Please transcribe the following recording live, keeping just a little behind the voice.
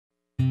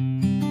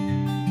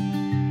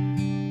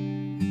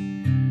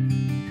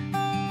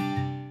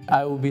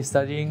I will be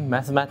studying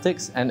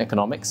mathematics and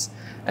economics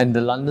at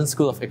the London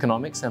School of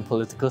Economics and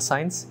Political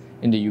Science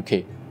in the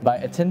UK. By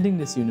attending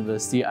this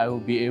university, I will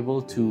be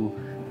able to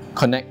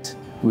connect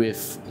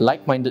with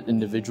like-minded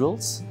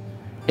individuals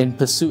in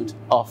pursuit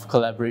of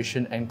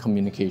collaboration and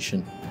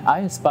communication. I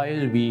aspire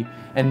to be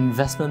an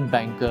investment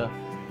banker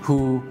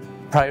who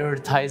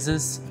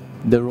prioritizes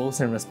the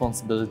roles and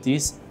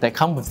responsibilities that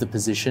come with the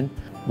position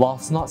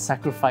whilst not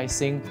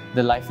sacrificing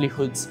the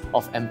livelihoods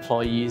of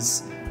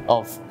employees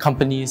of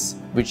companies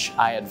which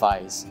I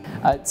advise.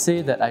 I'd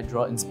say that I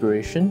draw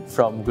inspiration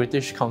from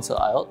British Council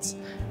IELTS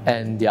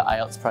and their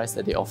IELTS Prize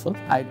that they offer.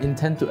 I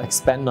intend to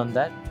expand on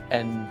that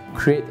and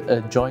create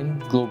a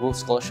joint global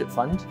scholarship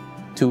fund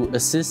to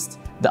assist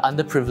the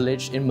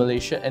underprivileged in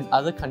Malaysia and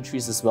other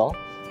countries as well,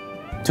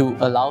 to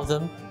allow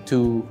them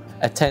to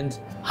attend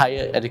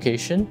higher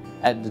education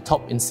at the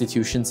top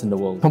institutions in the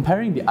world.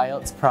 Comparing the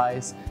IELTS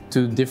Prize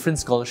to different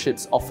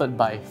scholarships offered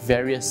by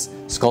various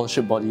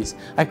scholarship bodies,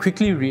 I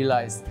quickly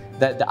realized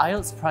that the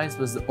IELTS Prize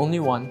was the only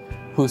one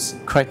whose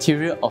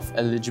criteria of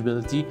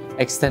eligibility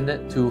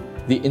extended to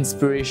the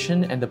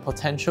inspiration and the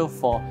potential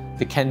for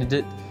the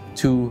candidate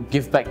to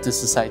give back to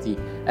society,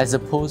 as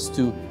opposed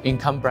to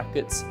income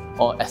brackets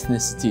or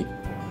ethnicity.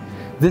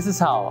 This is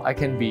how I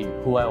can be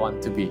who I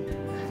want to be.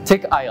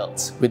 Take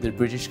IELTS with the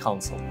British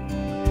Council.